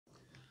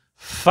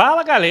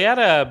Fala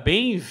galera,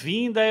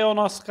 bem-vinda ao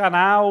nosso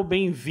canal,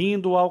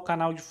 bem-vindo ao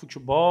canal de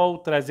futebol,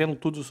 trazendo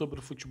tudo sobre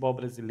o futebol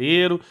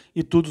brasileiro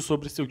e tudo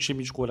sobre seu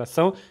time de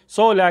coração.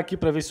 Só olhar aqui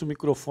para ver se o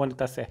microfone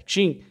tá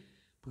certinho,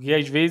 porque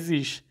às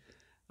vezes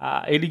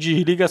ele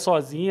desliga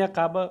sozinho e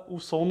acaba,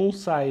 o som não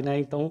sai, né?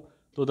 Então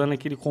tô dando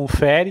aquele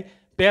confere,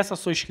 peça a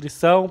sua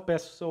inscrição,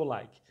 peça o seu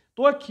like.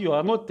 Tô aqui, ó,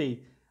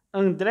 anotei,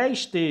 André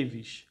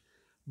Esteves,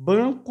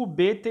 Banco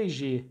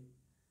BTG.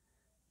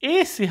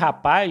 Esse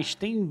rapaz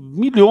tem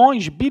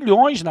milhões,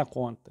 bilhões na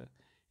conta.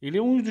 Ele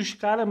é um dos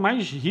caras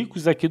mais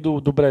ricos aqui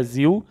do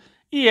Brasil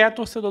e é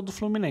torcedor do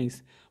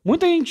Fluminense.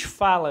 Muita gente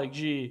fala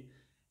de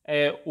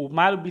o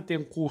Mário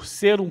Bittencourt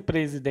ser um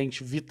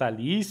presidente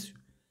vitalício,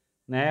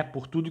 né,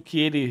 por tudo que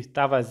ele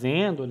está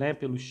fazendo, né,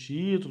 pelos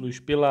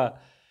títulos,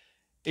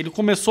 Ele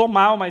começou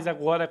mal, mas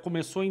agora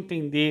começou a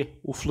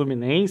entender o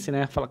Fluminense,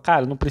 né? Fala,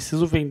 cara, não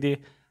preciso vender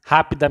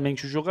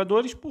rapidamente os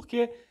jogadores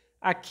porque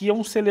aqui é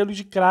um celeiro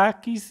de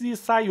craques e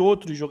sai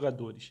outros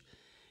jogadores.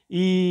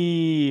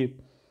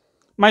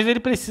 Mas ele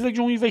precisa de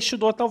um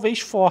investidor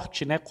talvez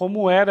forte, né?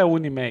 Como era a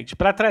Unimed,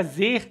 para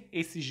trazer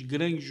esses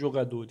grandes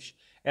jogadores,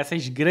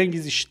 essas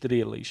grandes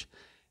estrelas.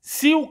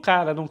 Se o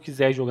cara não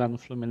quiser jogar no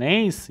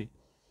Fluminense,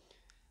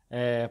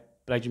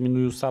 para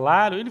diminuir o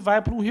salário, ele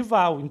vai para um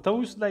rival.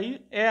 Então isso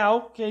daí é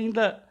algo que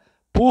ainda,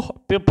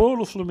 por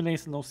o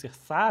Fluminense não ser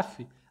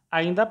SAF,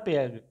 ainda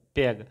pega.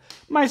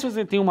 Mas se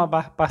você tem uma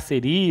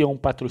parceria, um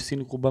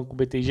patrocínio com o Banco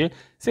BTG,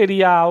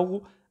 seria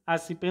algo a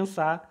se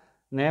pensar,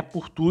 né,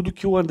 por tudo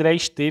que o André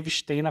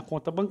Esteves tem na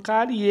conta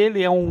bancária, e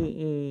ele é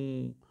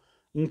um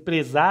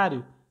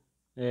empresário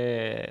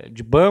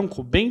de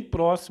banco bem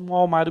próximo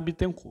ao Mário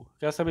Bittencourt.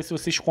 Quero saber se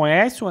vocês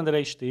conhecem o André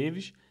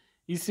Esteves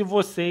e se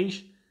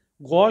vocês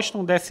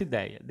gostam dessa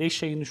ideia.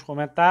 Deixa aí nos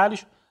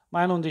comentários,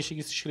 mas não deixe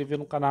de se inscrever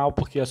no canal,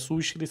 porque a sua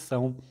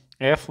inscrição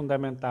é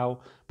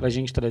fundamental para a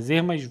gente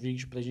trazer mais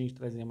vídeos, para a gente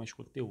trazer mais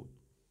conteúdo.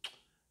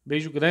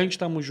 Beijo grande,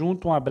 tamo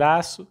junto, um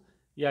abraço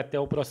e até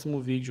o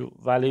próximo vídeo.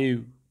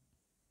 Valeu!